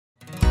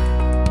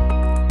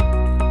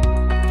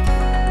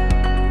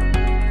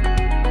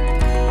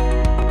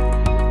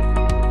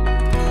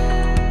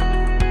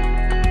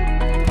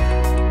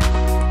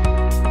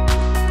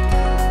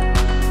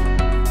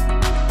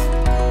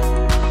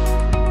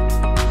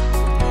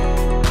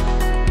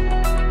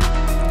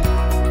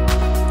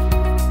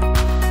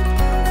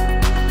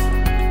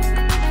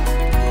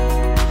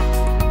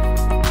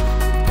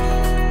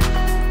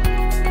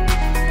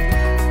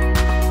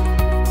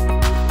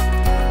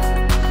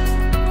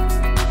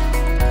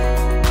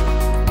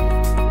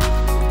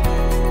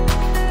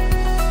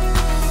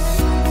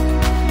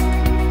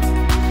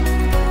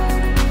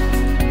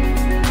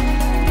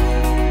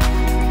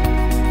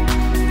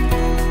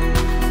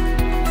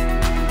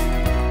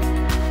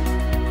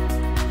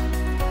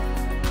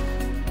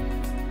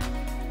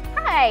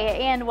Hi,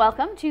 and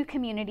welcome to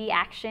Community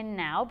Action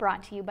Now,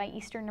 brought to you by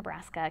Eastern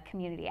Nebraska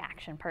Community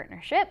Action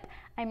Partnership.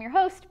 I'm your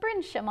host,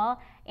 Brynn Shimel,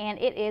 and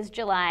it is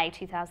July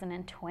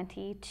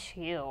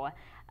 2022.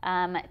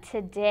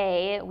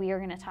 Today, we are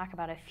going to talk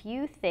about a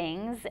few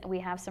things. We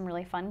have some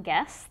really fun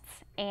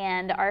guests,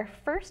 and our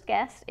first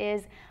guest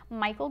is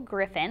Michael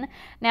Griffin.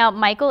 Now,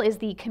 Michael is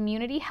the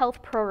Community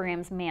Health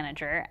Programs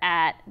Manager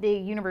at the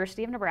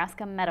University of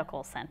Nebraska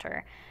Medical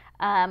Center.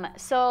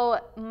 So,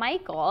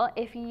 Michael,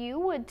 if you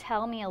would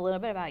tell me a little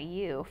bit about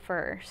you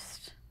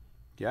first.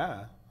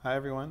 Yeah. Hi,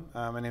 everyone.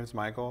 My name is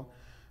Michael.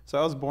 So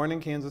I was born in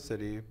Kansas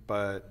City,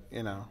 but,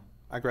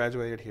 I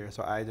graduated here,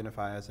 so I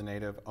identify as a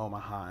native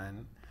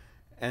Omahaan.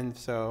 And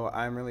so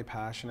I'm really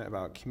passionate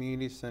about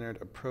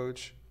community-centered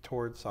approach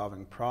towards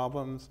solving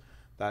problems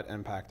that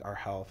impact our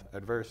health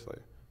adversely.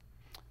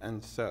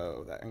 And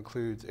so that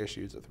includes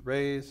issues with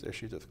race,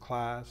 issues with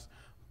class,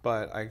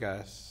 but I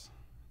guess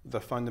the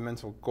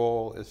fundamental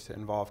goal is to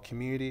involve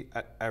community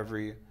at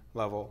every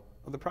level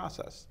of the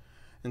process.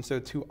 And so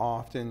too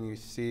often you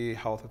see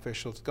health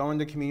officials go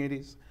into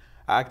communities,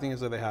 acting as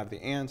though they have the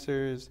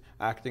answers,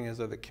 acting as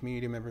though the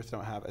community members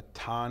don't have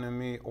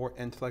autonomy or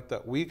intellect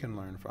that we can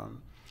learn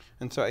from.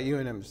 And so at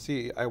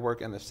UNMC, I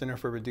work in the Center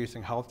for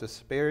Reducing Health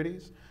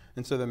Disparities.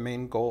 And so the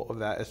main goal of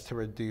that is to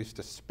reduce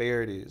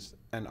disparities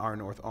in our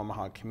North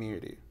Omaha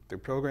community through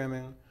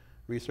programming,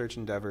 research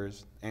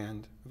endeavors,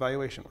 and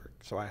evaluation work.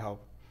 So I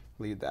help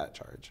lead that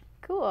charge.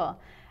 Cool.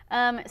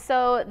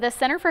 So the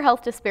Center for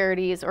Health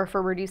Disparities, or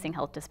for Reducing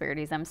Health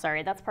Disparities, I'm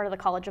sorry, that's part of the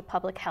College of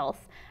Public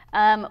Health.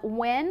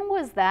 When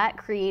was that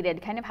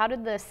created? Kind of how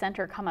did the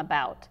center come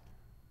about?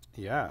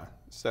 Yeah.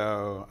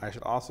 So I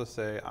should also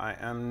say I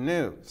am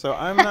new, so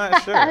I'm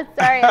not sure.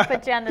 Sorry, I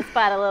put you on the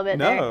spot a little bit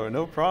there.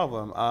 No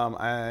problem.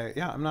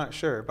 I'm not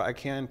sure, but I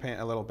can paint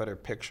a little better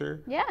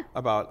picture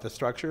about the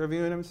structure of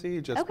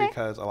UNMC, just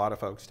because a lot of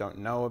folks don't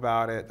know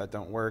about it, that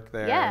don't work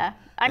there. Yeah,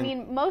 I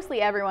mean,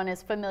 mostly everyone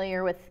is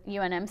familiar with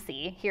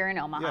UNMC here in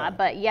Omaha,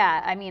 but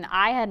yeah, I mean,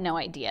 I had no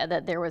idea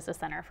that there was a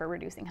Center for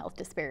Reducing Health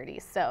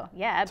Disparities, so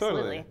yeah,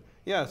 absolutely. Totally.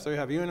 Yeah, so you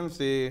have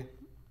UNMC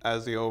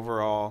as the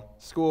overall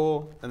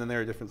school, and then there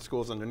are different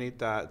schools underneath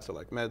that, so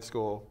like med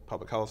school,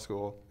 public health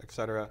school, et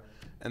cetera.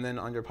 And then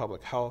under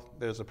public health,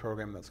 there's a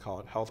program that's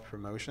called health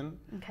promotion.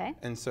 Okay.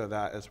 And so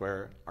that is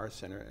where our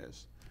center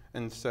is.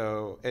 And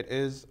so it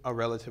is a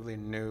relatively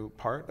new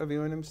part of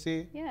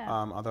UNMC,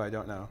 although I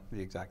don't know the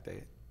exact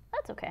date.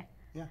 That's okay.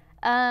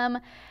 Yeah.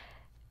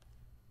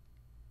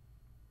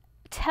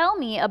 Tell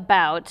me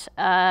about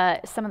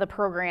some of the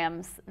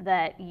programs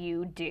that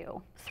you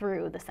do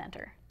through the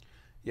center.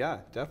 Yeah,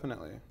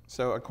 definitely.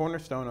 So a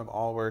cornerstone of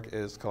all work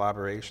is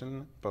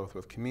collaboration, both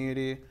with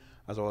community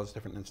as well as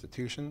different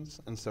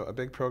institutions. And so a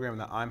big program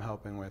that I'm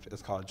helping with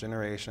is called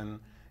Generation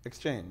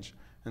Exchange.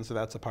 And so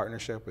that's a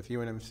partnership with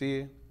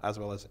UNMC as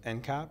well as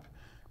NCAP.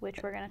 Which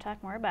we're going to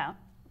talk more about.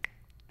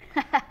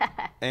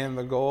 And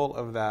the goal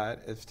of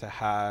that is to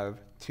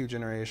have two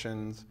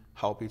generations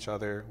help each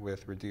other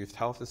with reduced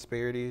health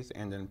disparities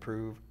and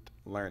improved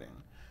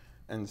learning.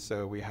 And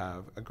so we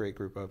have a great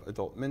group of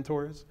adult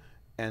mentors,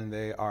 and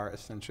they are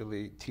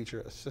essentially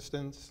teacher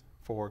assistants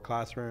for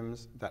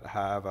classrooms that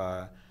have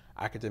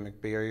academic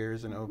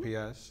barriers in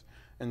OPS.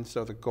 And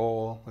so the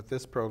goal with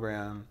this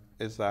program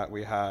is that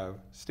we have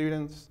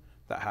students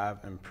that have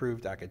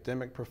improved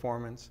academic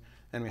performance,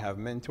 and we have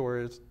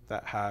mentors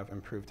that have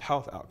improved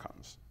health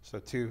outcomes. So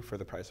two for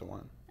the price of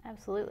one.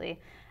 Absolutely.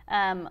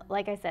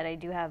 Like I said,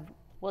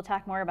 we'll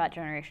talk more about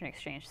Generation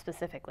Exchange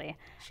specifically.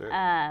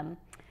 Sure.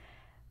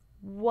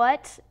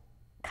 What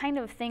kind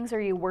of things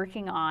are you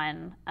working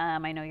on?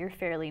 I know you're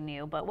fairly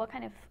new, but what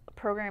kind of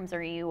programs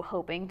are you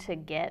hoping to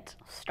get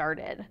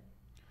started?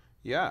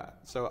 Yeah,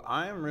 so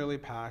I am really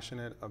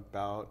passionate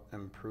about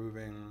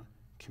improving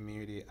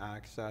community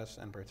access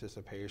and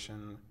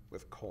participation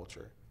with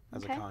culture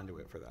as a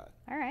conduit for that.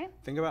 All right.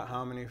 Think about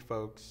how many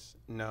folks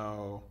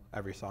know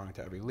every song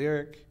to every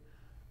lyric,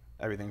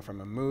 everything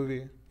from a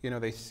movie.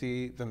 They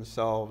see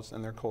themselves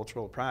in their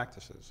cultural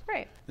practices.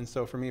 Right. And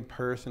so for me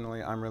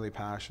personally, I'm really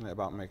passionate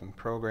about making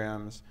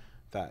programs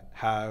that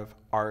have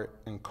art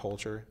and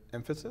culture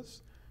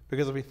emphasis.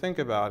 Because if we think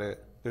about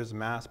it, there's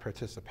mass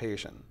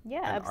participation in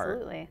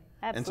absolutely.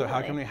 art. And so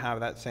how can we have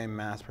that same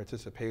mass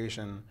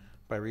participation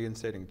by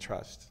reinstating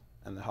trust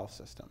in the health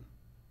system?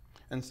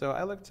 And so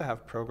I look to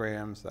have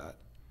programs that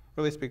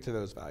really speak to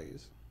those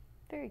values.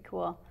 Very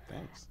cool.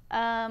 Thanks.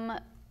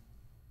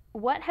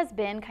 What has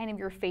been kind of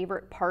your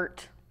favorite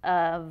part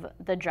of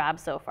the job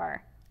so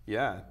far?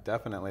 Yeah,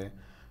 definitely.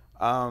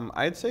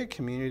 I'd say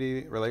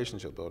community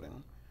relationship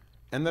building.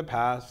 In the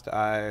past,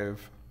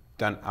 I've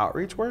done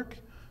outreach work,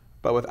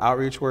 but with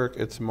outreach work,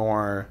 it's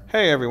more,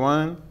 hey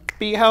everyone,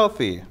 be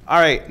healthy. All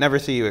right, never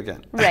see you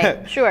again.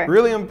 Right, sure.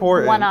 Really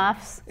important.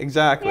 One-offs.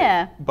 Exactly.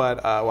 Yeah.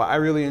 But what I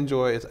really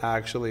enjoy is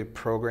actually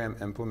program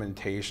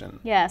implementation.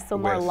 Yeah, so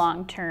more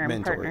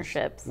long-term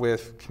partnerships.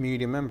 With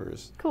community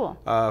members. Cool.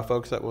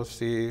 Folks that we'll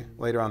see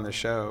later on the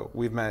show,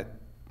 we've met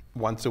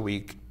once a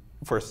week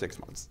for 6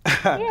 months.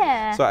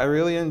 Yeah. So I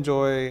really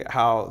enjoy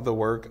how the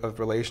work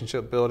of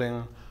relationship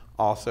building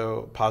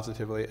also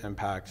positively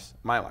impacts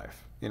my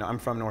life. You know, I'm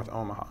from North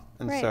Omaha,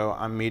 and Right. so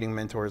I'm meeting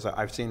mentors that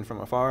I've seen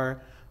from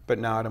afar, but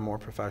now at a more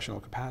professional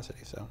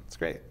capacity. So it's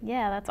great.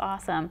 Yeah, that's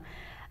awesome.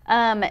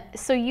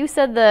 So you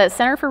said the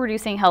Center for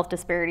Reducing Health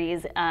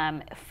Disparities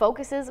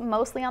focuses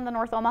mostly on the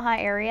North Omaha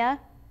area.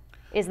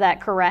 Is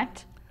that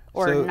correct?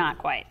 Or So, not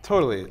quite?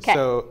 Totally. Okay.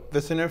 So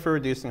the Center for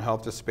Reducing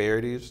Health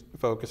Disparities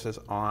focuses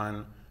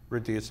on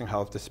reducing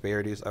health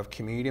disparities of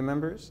community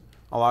members.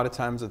 A lot of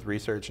times with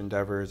research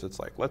endeavors, it's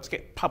like, let's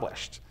get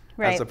published.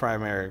 Right. That's the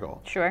primary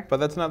goal. Sure. But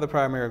that's not the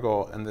primary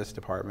goal in this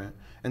department.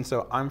 And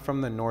so I'm from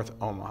the North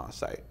Omaha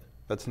site.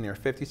 That's near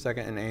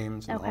 52nd and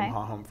Ames in the Okay.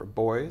 Omaha Home for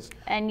Boys.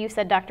 And you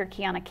said Dr.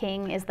 Kiana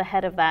King is the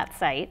head of that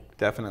site.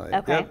 Definitely.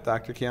 Okay. Yep,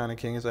 Dr. Kiana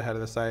King is the head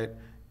of the site.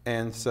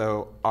 And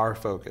so our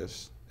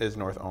focus is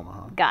North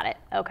Omaha. Got it.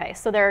 Okay.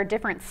 So there are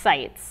different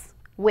sites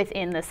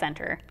within the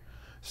center.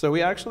 So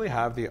we actually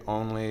have the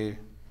only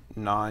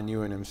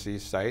non-UNMC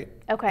site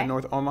Okay. in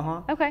North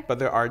Omaha. Okay. But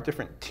there are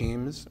different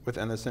teams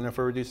within the Center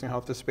for Reducing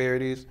Health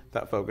Disparities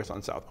that focus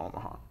on South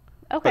Omaha.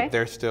 Okay. But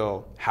they're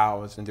still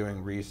housed and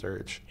doing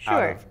research out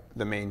Sure. of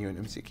the main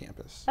UNMC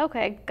campus.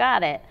 Okay,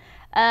 got it.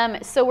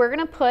 So we're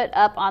going to put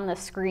up on the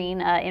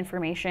screen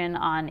information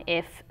on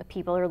if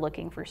people are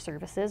looking for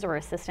services or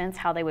assistance,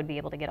 how they would be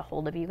able to get a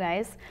hold of you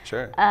guys.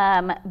 Sure.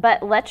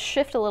 But let's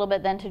shift a little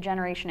bit then to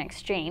Generation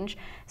Exchange.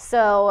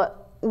 So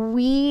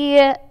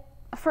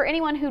for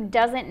anyone who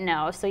doesn't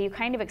know, so you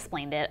kind of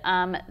explained it,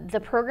 the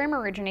program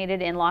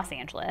originated in Los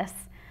Angeles,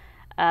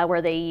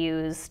 where they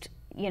used,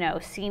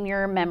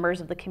 senior members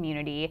of the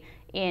community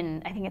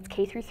in, I think it's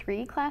K through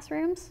 3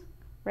 classrooms,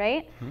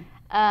 right?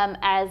 Mm-hmm.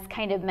 As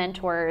kind of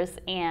mentors,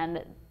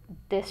 and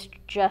this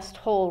just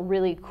whole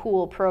really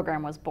cool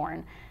program was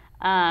born.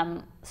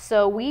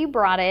 So we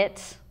brought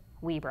it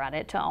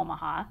to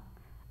Omaha.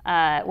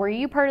 Were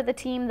you part of the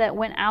team that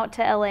went out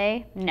to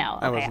LA? No,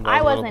 okay,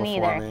 I wasn't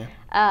either.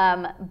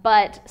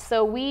 But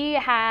so we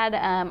had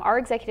our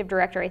executive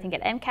director, I think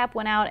at NCAP,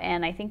 went out,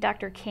 and I think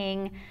Dr.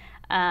 King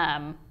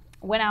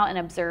went out and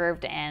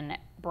observed and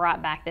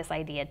brought back this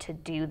idea to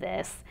do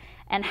this.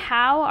 And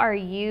how are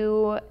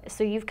you,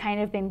 so you've kind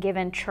of been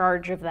given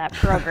charge of that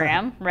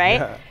program, right?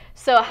 Yeah.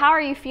 So how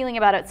are you feeling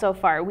about it so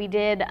far? We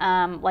did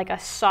like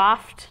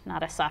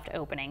not a soft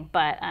opening,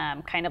 but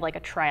kind of like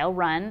a trial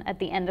run at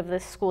the end of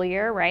this school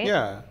year, right?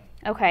 Yeah,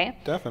 Okay.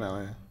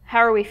 definitely. How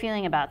are we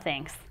feeling about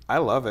things? I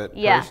love it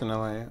Yeah.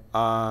 personally.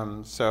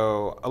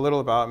 So a little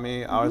about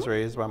me, I was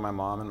raised by my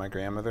mom and my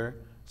grandmother.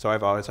 So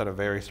I've always had a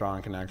very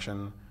strong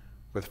connection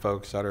with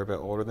folks that are a bit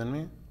older than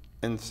me.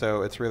 And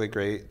so it's really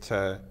great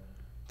to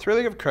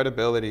really give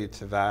credibility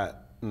to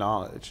that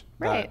knowledge,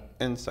 Right.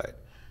 that insight.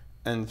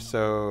 And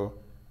so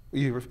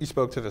you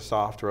spoke to the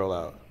soft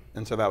rollout.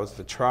 And so that was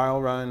the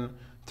trial run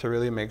to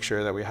really make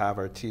sure that we have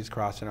our T's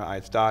crossed and our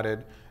I's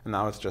dotted. And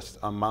that was just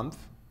a month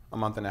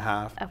and a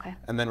half. Okay.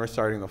 And then we're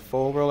starting the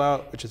full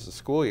rollout, which is the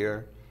school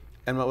year.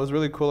 And what was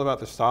really cool about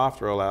the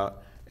soft rollout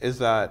is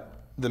that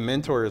the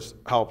mentors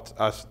helped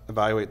us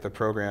evaluate the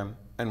program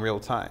in real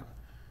time.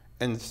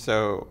 And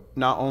so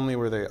not only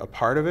were they a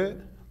part of it,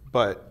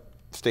 but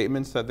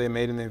statements that they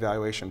made in the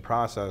evaluation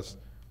process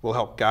will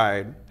help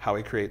guide how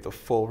we create the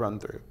full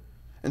run-through.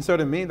 And so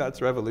to me,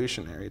 that's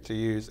revolutionary, to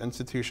use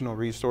institutional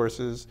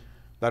resources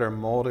that are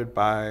molded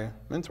by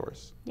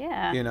mentors.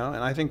 Yeah. And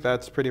I think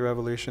that's pretty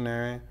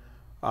revolutionary.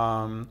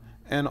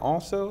 And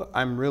also,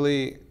 I'm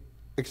really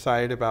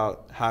excited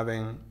about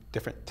having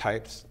different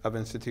types of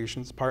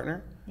institutions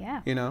partner.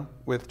 Yeah.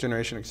 With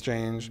Generation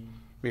Exchange,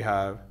 we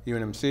have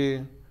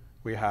UNMC,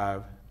 we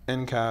have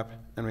NCAP,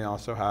 and we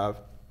also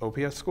have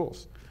OPS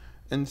schools.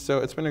 And so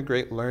it's been a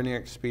great learning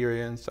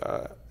experience.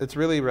 It's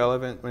really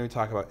relevant when we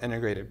talk about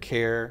integrated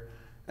care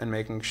and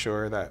making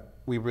sure that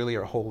we really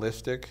are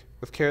holistic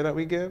with care that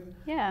we give.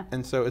 Yeah.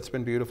 And so it's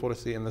been beautiful to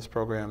see in this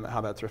program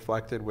how that's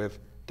reflected with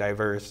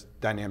diverse,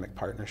 dynamic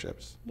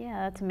partnerships.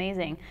 Yeah, that's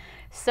amazing.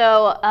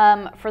 So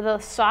for the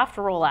soft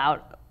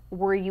rollout,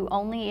 were you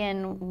only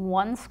in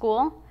one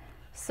school?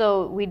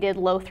 So we did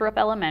Lothrop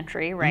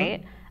Elementary,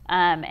 right?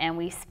 Mm-hmm. And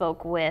we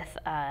spoke with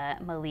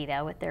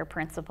Melita, with their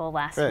principal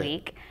last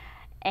week.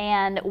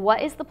 And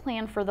what is the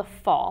plan for the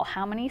fall?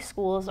 How many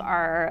schools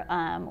are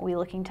we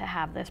looking to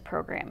have this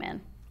program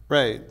in?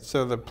 Right,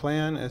 so the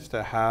plan is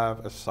to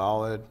have a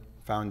solid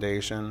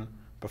foundation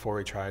before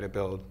we try to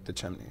build the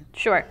chimney.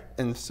 Sure.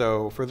 And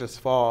so for this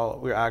fall,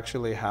 we're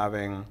actually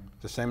having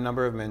the same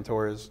number of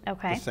mentors,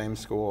 Okay. the same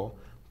school,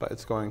 but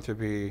it's going to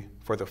be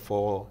for the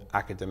full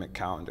academic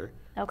calendar,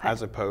 Okay.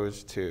 as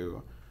opposed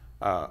to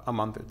a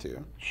month or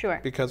two.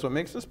 Sure. Because what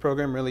makes this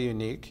program really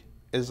unique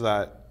is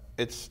that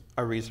it's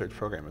a research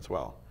program as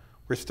well.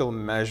 We're still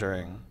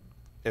measuring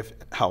if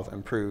health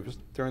improves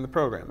during the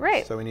program.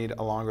 Right. So we need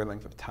a longer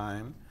length of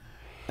time.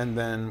 And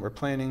then we're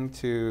planning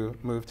to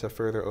move to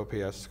further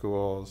OPS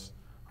schools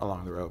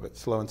along the road, but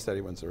slow and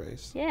steady wins the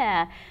race.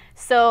 Yeah.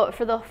 So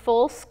for the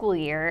full school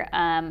year,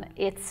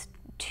 it's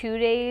 2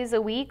 days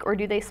a week, or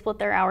do they split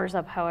their hours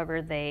up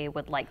however they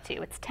would like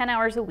to? It's 10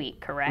 hours a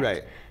week, correct?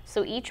 Right.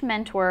 So each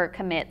mentor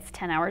commits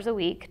 10 hours a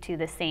week to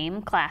the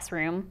same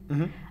classroom.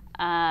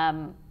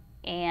 Mm-hmm.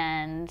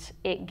 and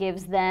it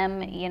gives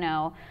them, you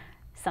know,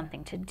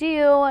 something to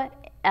do.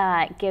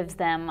 It gives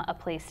them a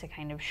place to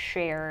kind of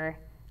share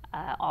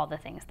all the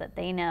things that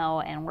they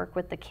know and work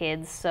with the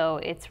kids. So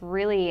it's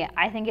really,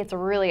 I think it's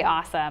really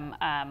awesome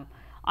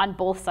on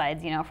both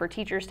sides, you know, for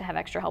teachers to have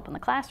extra help in the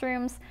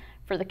classrooms,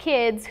 for the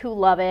kids who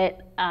love it,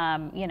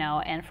 you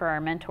know, and for our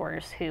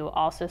mentors who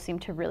also seem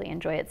to really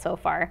enjoy it so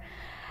far.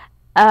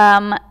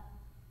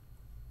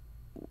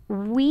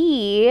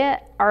 We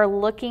are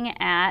looking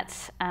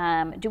at,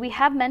 do we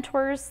have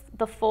mentors,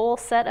 the full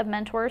set of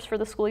mentors for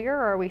the school year,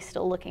 or are we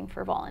still looking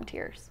for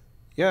volunteers?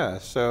 Yeah,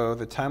 so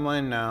the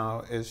timeline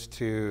now is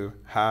to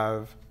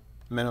have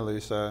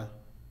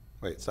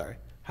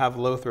have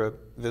Lothrop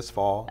this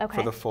fall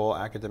for the full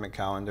academic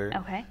calendar.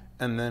 Okay.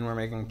 And then we're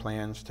making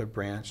plans to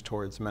branch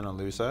towards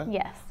Menalusa.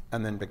 Yes.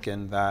 And then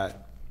begin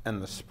that in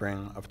the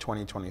spring of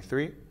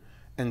 2023.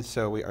 And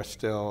so we are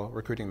still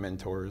recruiting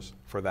mentors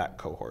for that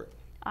cohort.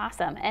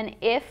 Awesome. And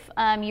if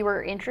you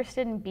were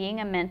interested in being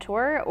a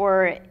mentor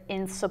or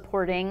in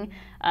supporting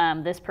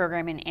this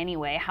program in any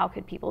way, how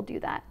could people do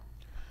that?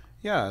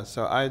 Yeah,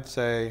 so I'd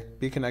say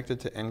be connected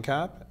to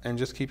NCAP and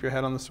just keep your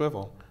head on the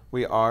swivel.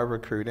 We are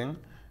recruiting,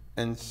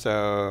 and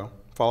so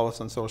follow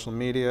us on social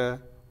media,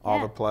 all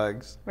the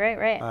plugs.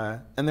 Right.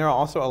 And there are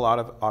also a lot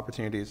of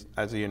opportunities,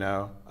 as you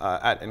know,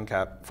 at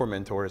NCAP for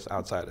mentors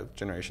outside of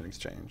Generation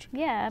Exchange.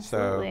 Yeah,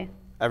 absolutely. So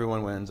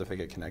everyone wins if they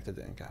get connected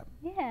to NCAP.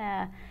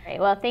 Yeah. Great.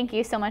 Well, thank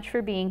you so much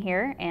for being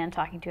here and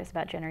talking to us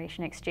about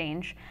Generation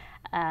Exchange.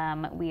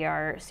 We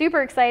are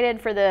super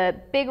excited for the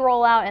big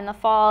rollout in the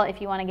fall. If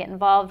you want to get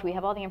involved, we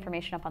have all the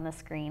information up on the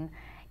screen.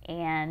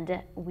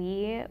 And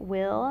we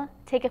will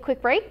take a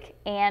quick break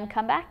and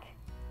come back.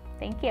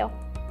 Thank you.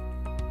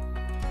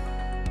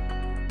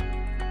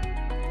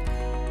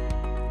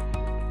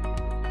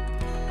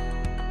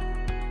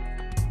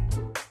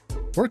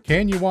 Where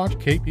can you watch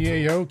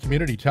KPAO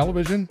Community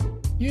Television?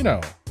 You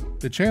know,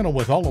 the channel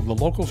with all of the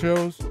local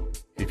shows.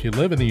 If you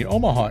live in the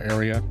Omaha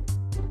area,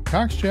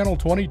 Cox Channel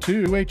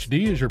 22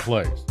 HD is your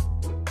place.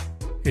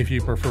 If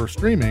you prefer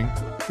streaming,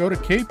 go to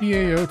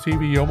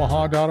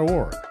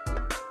kpaoTVOmaha.org.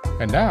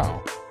 And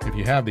now, if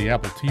you have the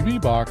Apple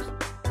TV box,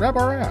 grab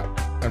our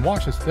app and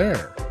watch us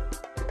there.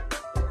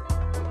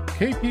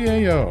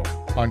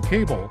 KPAO on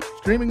cable,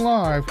 streaming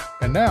live,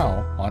 and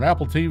now on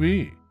Apple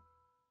TV.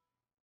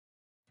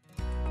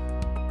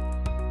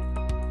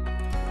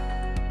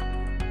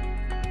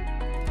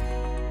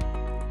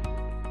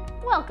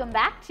 Welcome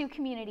back to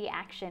Community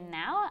Action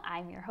Now.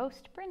 I'm your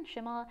host, Brynn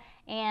Shimel,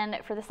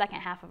 and for the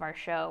second half of our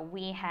show,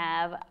 we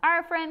have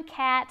our friend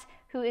Kat,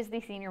 who is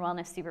the Senior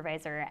Wellness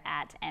Supervisor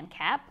at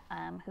NCAP,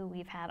 who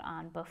we've had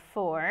on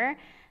before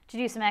to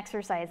do some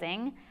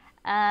exercising.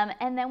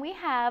 And then we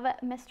have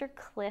Mr.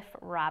 Cliff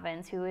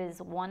Robbins, who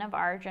is one of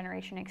our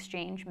Generation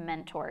Exchange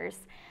mentors.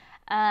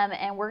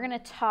 And we're going to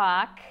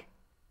talk,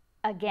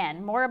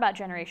 again, more about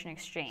Generation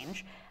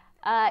Exchange.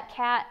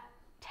 Kat,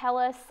 tell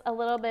us a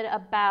little bit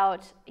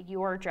about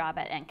your job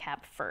at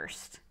NCAP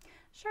first.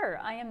 Sure,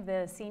 I am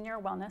the Senior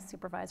Wellness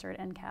Supervisor at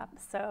NCAP.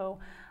 So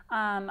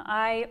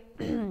I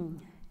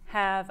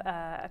have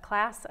a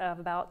class of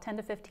about 10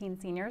 to 15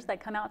 seniors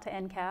that come out to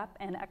NCAP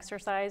and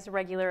exercise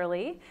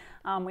regularly.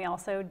 We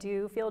also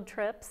do field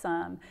trips,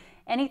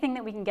 anything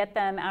that we can get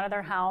them out of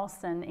their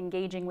house and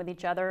engaging with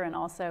each other, and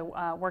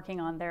also working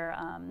on their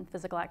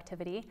physical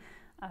activity.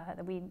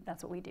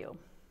 That's what we do.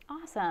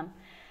 Awesome.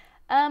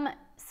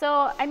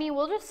 So, I mean,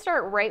 we'll just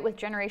start right with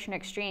Generation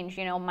Exchange.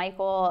 You know,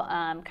 Michael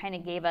kind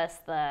of gave us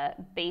the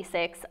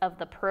basics of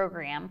the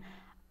program.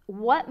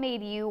 What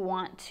made you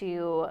want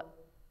to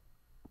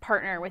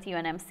partner with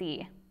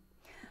UNMC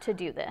to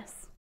do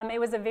this? It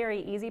was a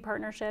very easy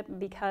partnership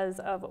because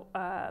of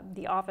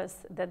the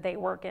office that they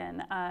work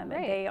in. Right.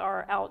 They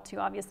are out to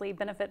obviously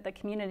benefit the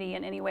community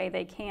in any way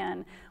they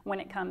can when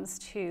it comes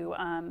to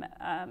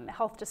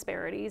health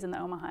disparities in the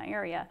Omaha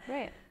area.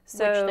 Right.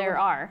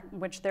 So,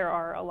 Which there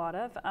are a lot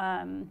of.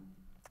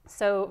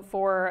 So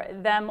for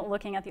them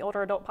looking at the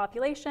older adult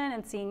population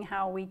and seeing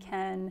how we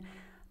can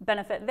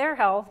benefit their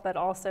health, but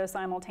also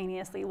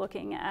simultaneously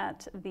looking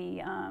at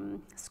the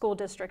school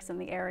districts in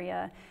the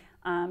area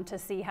to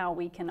see how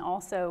we can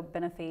also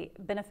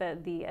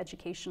benefit the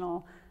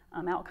educational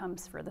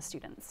outcomes for the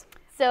students.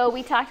 So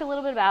we talked a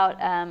little bit about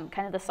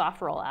kind of the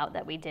soft rollout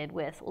that we did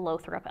with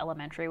Lothrop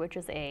Elementary, which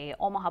is a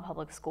Omaha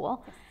public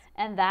school,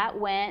 and that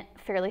went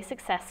fairly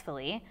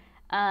successfully.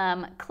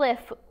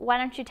 Cliff, why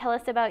don't you tell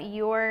us about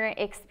your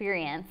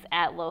experience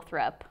at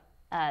Lothrop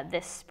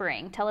this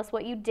spring? Tell us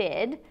what you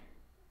did.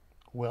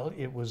 Well,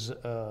 it was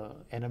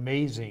an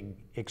amazing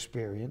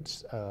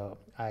experience.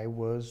 I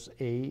was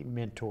a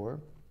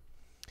mentor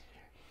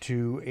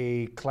to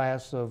a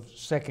class of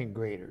second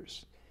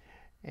graders.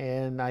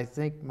 And I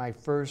think my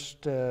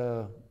first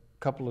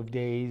couple of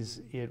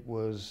days, it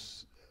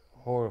was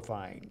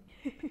horrifying.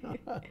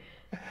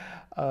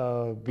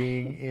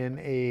 Being in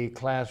a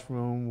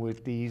classroom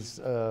with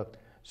these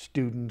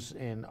students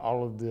and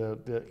all of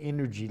the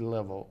energy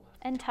level.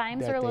 And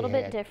times are a little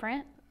bit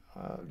different.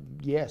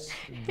 Yes,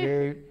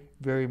 very,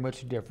 very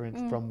much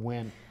different from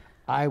when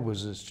I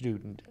was a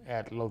student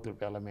at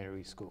Lothrop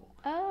Elementary School.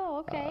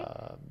 Oh, okay.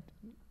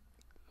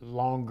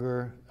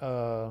 Longer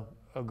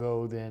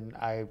ago than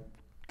I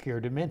care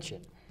to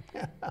mention.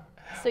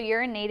 So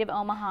you're a native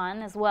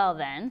Omahan as well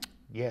then?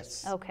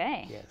 Yes.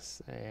 Okay.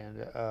 Yes,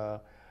 and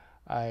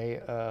I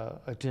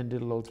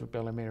attended Lothrop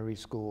Elementary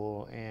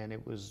School, and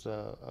it was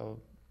a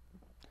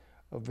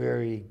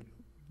very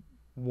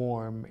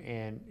warm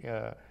and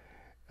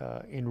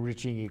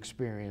enriching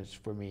experience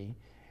for me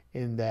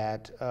in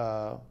that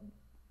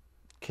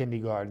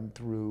kindergarten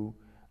through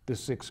the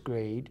 6th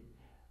grade,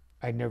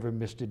 I never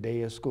missed a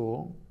day of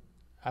school.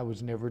 I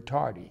was never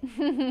tardy.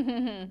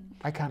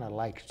 I kind of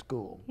liked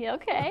school. Yeah,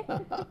 okay.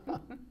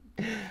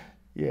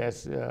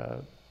 Yes,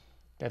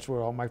 that's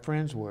where all my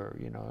friends were.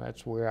 You know,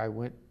 that's where I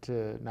went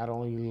to not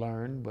only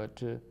learn, but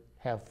to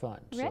have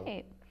fun.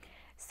 Right.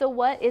 So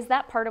what is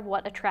that part of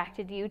what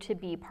attracted you to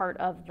be part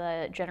of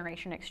the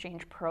Generation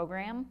Exchange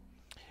program?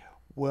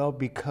 Well,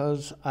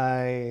 because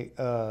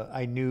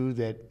I knew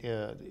that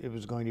it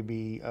was going to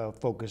be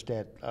focused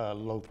at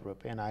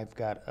Lothrop, and I've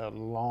got a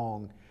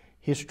long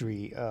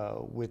history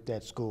with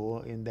that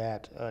school in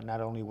that not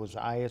only was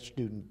I a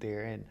student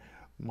there and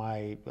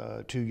my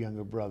 2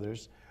 younger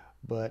brothers,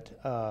 but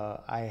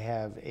I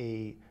have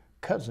a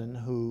cousin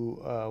who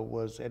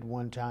was at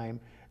one time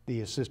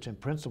the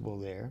assistant principal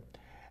there,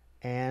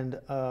 and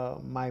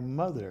my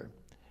mother,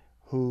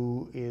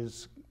 who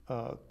is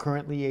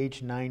currently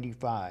age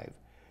 95,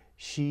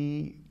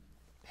 she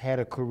had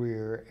a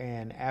career,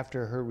 and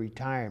after her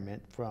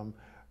retirement from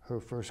her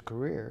first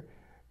career,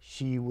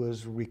 she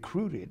was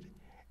recruited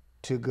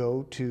to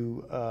go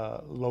to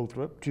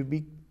Lothrop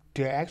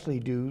to actually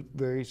do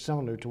very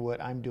similar to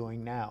what I'm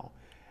doing now.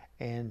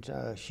 And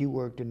she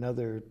worked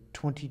another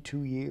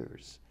 22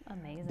 years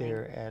Amazing.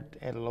 there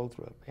at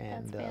Lothrop,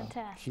 and That's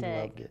fantastic. she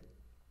loved it.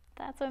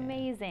 That's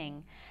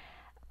amazing.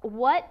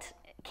 What,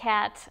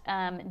 Kat,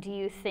 do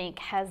you think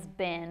has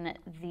been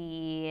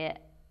the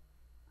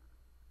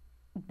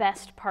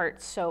best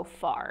part so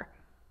far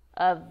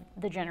of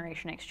the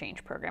Generation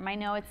Exchange program? I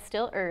know it's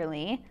still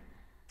early.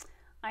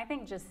 I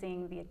think just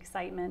seeing the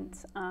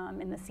excitement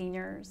in the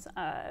seniors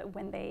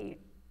when they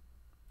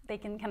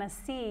can kind of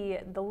see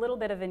the little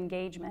bit of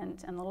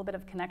engagement and the little bit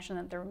of connection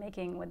that they're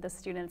making with the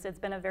students. It's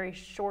been a very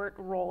short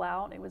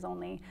rollout. It was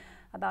only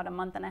about a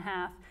month and a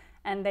half,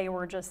 and they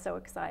were just so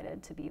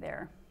excited to be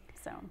there.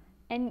 So.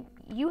 And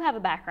you have a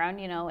background,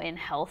 you know, in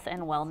health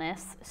and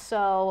wellness.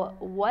 So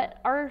what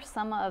are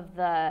some of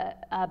the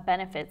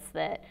benefits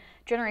that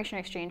Generation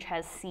Exchange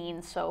has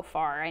seen so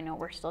far? I know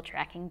we're still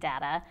tracking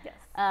data. Yes.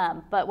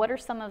 But what are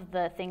some of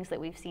the things that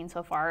we've seen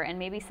so far, and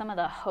maybe some of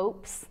the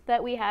hopes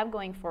that we have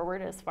going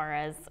forward as far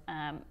as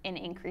an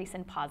increase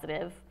in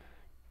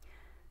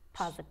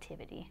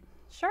positivity?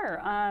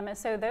 Sure.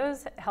 So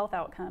those health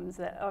outcomes,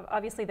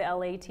 obviously the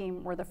LA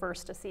team were the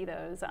first to see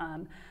those.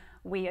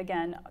 We,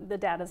 again, the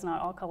data's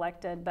not all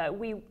collected, but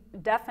we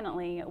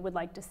definitely would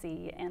like to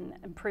see an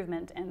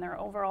improvement in their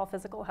overall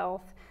physical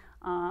health,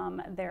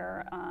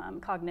 their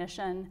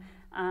cognition,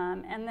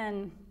 and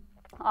then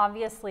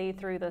obviously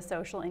through the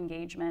social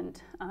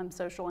engagement,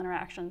 social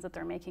interactions that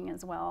they're making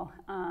as well.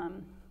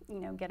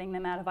 You know, getting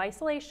them out of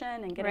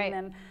isolation and getting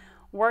them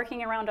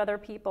working around other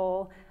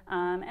people,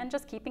 and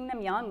just keeping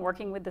them young,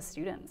 working with the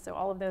students. So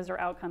all of those are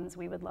outcomes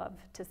we would love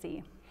to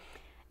see.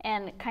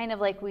 And kind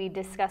of like we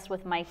discussed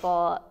with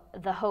Michael,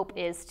 the hope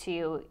is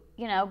to,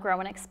 you know,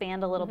 grow and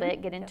expand a little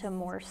bit, get into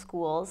more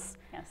schools.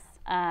 Yes.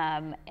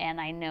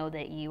 And I know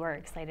that you are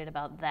excited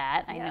about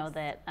that. I know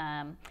that,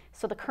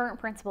 so the current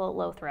principal at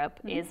Lothrop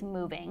is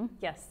moving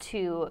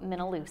to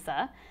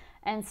Minnelusa.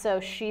 And so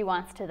she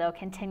wants to, though,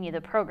 continue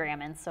the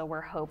program. And so we're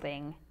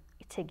hoping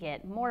to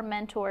get more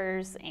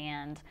mentors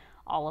and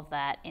all of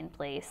that in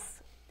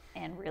place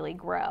and really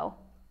grow.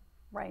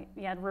 Right.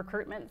 Yeah,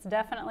 recruitment's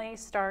definitely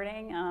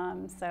starting.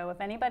 So if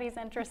anybody's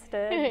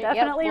interested,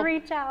 definitely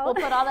reach out. We'll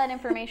put all that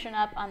information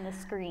up on the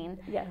screen.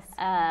 Yes.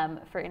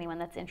 For anyone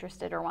that's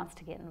interested or wants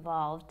to get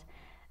involved.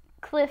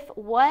 Cliff,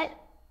 what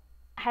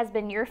has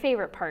been your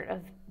favorite part of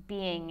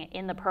being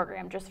in the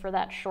program just for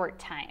that short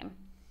time?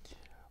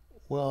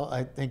 Well,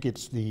 I think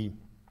it's the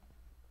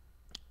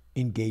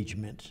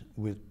engagement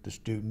with the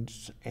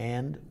students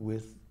and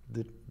with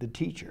the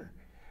teacher.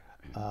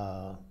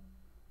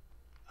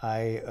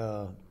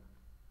 I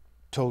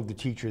told the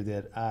teacher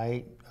that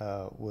I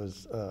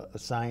was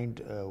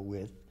assigned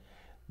with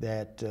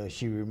that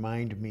she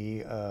reminded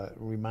me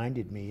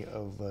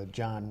of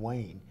John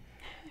Wayne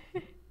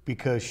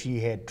because she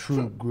had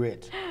true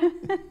grit.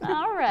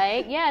 All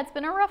right. Yeah, it's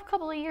been a rough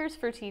couple of years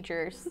for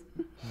teachers.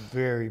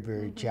 Very,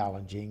 very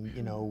challenging,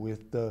 you know,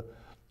 with the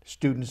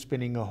students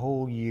spending a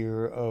whole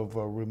year of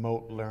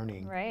remote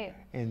learning. Right.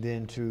 And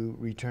then to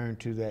return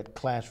to that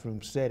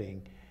classroom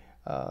setting,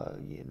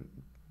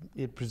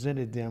 it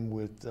presented them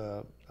with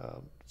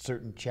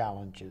certain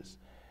challenges.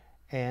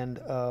 And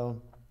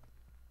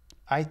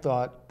I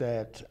thought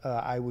that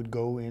I would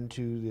go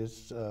into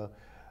this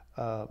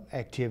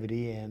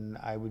activity and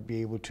I would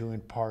be able to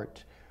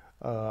impart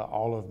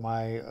all of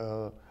my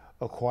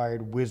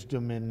acquired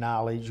wisdom and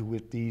knowledge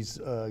with these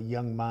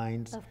young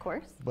minds. Of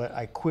course. But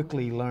I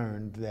quickly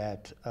learned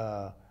that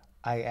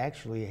I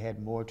actually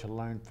had more to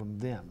learn from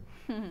them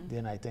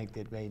than I think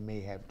that they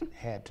may have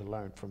had to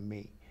learn from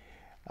me.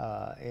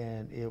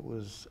 And it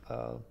was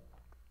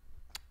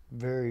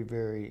very,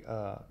 very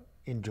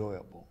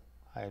enjoyable.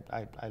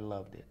 I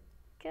loved it.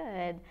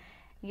 Good.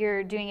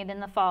 You're doing it in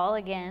the fall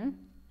again.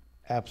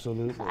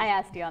 Absolutely. I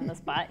asked you on the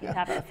spot. You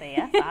have to say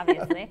yes,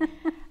 obviously.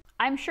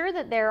 I'm sure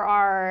that there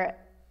are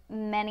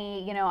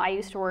many, I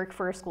used to work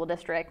for a school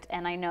district,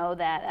 and I know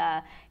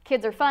that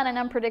kids are fun and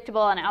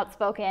unpredictable and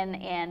outspoken,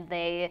 and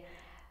they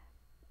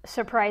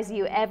surprise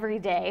you every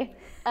day.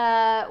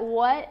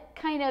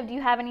 Do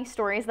you have any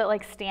stories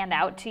that stand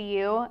out to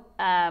you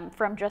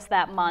from just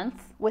that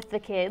month with the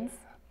kids?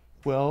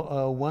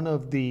 Well, one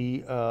of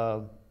the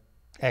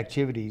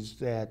activities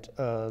that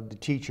the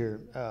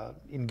teacher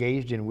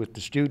engaged in with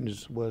the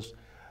students was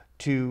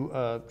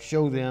to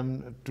show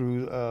them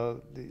through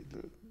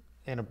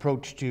an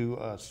approach to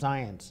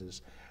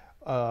sciences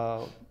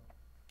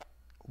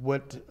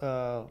what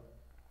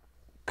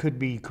could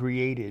be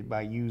created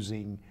by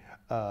using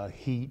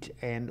heat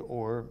and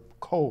or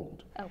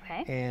cold.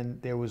 Okay.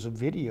 And there was a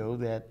video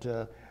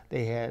that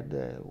they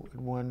had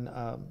one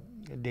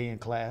day in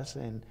class,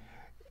 and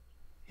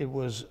it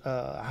was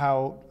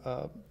how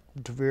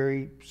to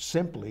very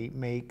simply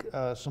make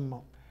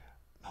some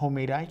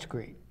homemade ice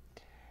cream.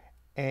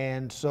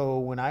 And so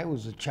when I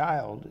was a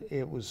child,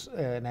 it was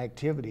an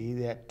activity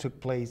that took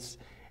place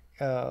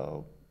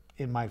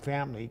in my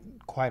family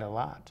quite a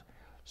lot.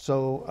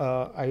 So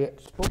I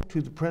spoke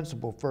to the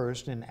principal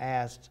first and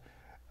asked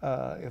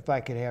if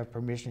I could have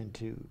permission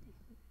to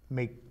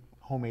make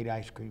homemade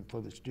ice cream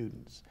for the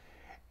students.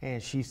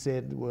 And she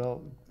said,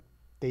 well,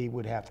 they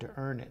would have to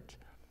earn it.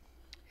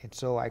 And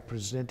so I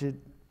presented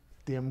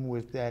them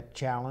with that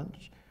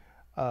challenge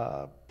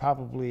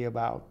probably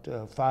about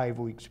 5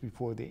 weeks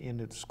before the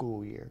end of the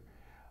school year.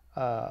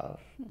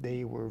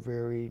 They were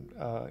very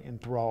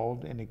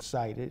enthralled and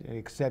excited and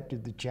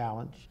accepted the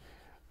challenge.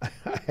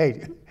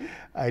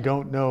 I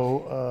don't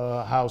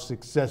know how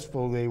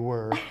successful they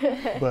were,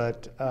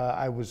 but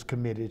I was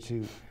committed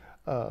to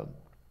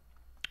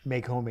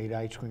make homemade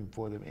ice cream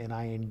for them, and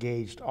I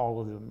engaged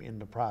all of them in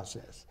the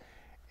process.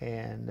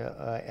 And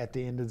at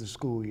the end of the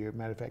school year,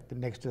 matter of fact, the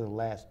next to the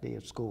last day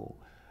of school,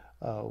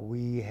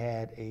 we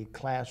had a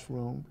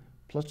classroom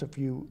plus a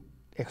few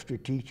extra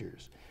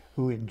teachers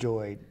who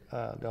enjoyed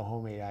the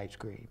homemade ice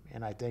cream.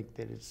 And I think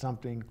that it's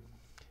something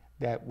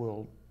that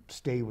will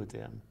stay with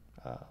them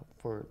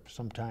for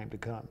some time to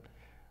come.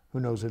 Who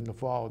knows, in the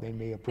fall they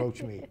may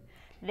approach me.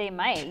 They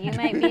might. You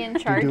might be in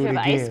charge of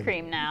ice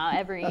cream now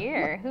every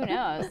year. Who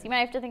knows? You might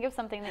have to think of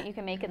something that you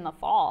can make in the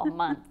fall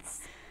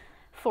months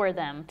for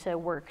them to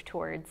work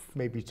towards.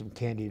 Maybe some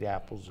candied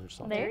apples or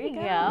something. There you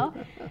go.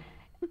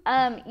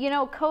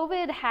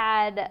 COVID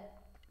had,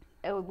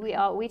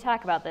 we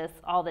talk about this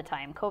all the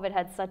time. COVID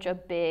had such a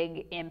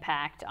big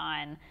impact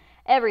on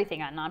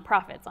everything, on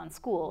nonprofits, on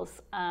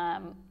schools.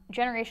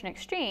 Generation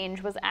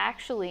Exchange was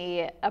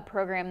actually a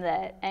program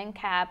that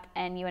NCAP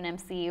and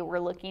UNMC were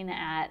looking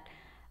at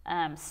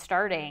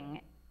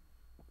starting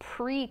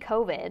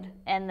pre-COVID,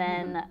 and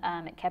then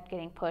it kept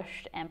getting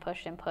pushed and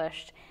pushed and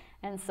pushed.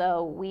 And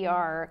so we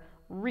are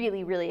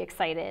really, really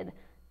excited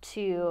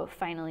to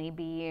finally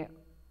be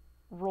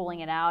rolling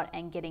it out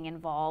and getting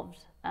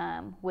involved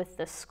with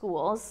the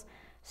schools.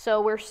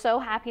 So we're so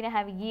happy to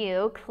have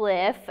you,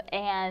 Cliff,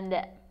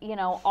 and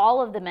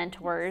all of the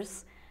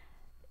mentors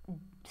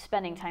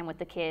spending time with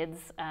the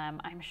kids.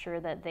 I'm sure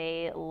that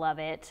they love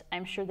it.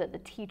 I'm sure that the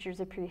teachers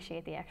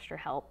appreciate the extra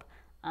help.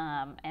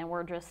 And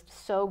we're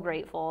just so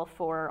grateful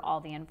for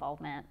all the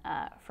involvement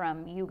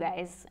from you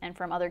guys and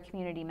from other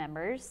community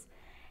members.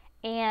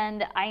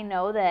 And I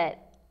know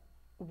that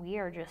we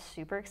are just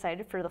super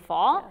excited for the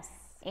fall. Yes.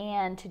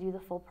 And to do the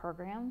full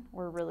program.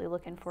 We're really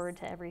looking forward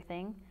to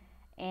everything.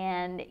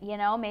 And,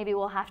 maybe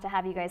we'll have to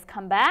have you guys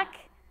come back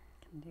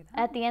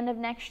at the end of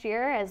next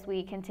year as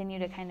we continue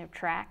to kind of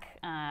track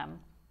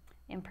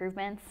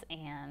improvements,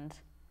 and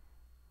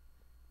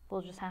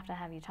we'll just have to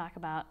have you talk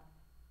about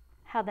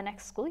how the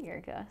next school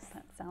year goes.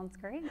 That sounds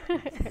great.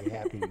 I'd be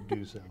happy to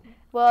do so.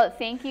 Well,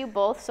 thank you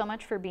both so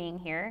much for being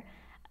here.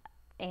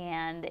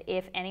 And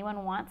if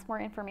anyone wants more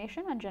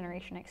information on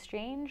Generation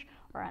Exchange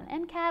or on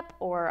NCAP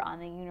or on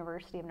the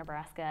University of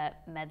Nebraska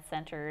Med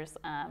Center's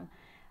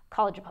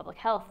College of Public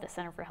Health, the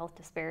Center for Health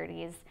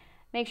Disparities,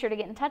 make sure to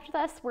get in touch with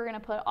us. We're going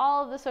to put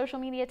all of the social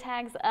media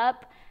tags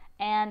up.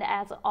 And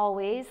as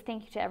always,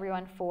 thank you to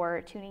everyone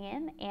for tuning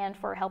in and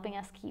for helping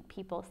us keep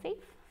people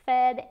safe,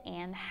 fed,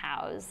 and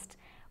housed.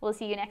 We'll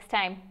see you next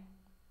time.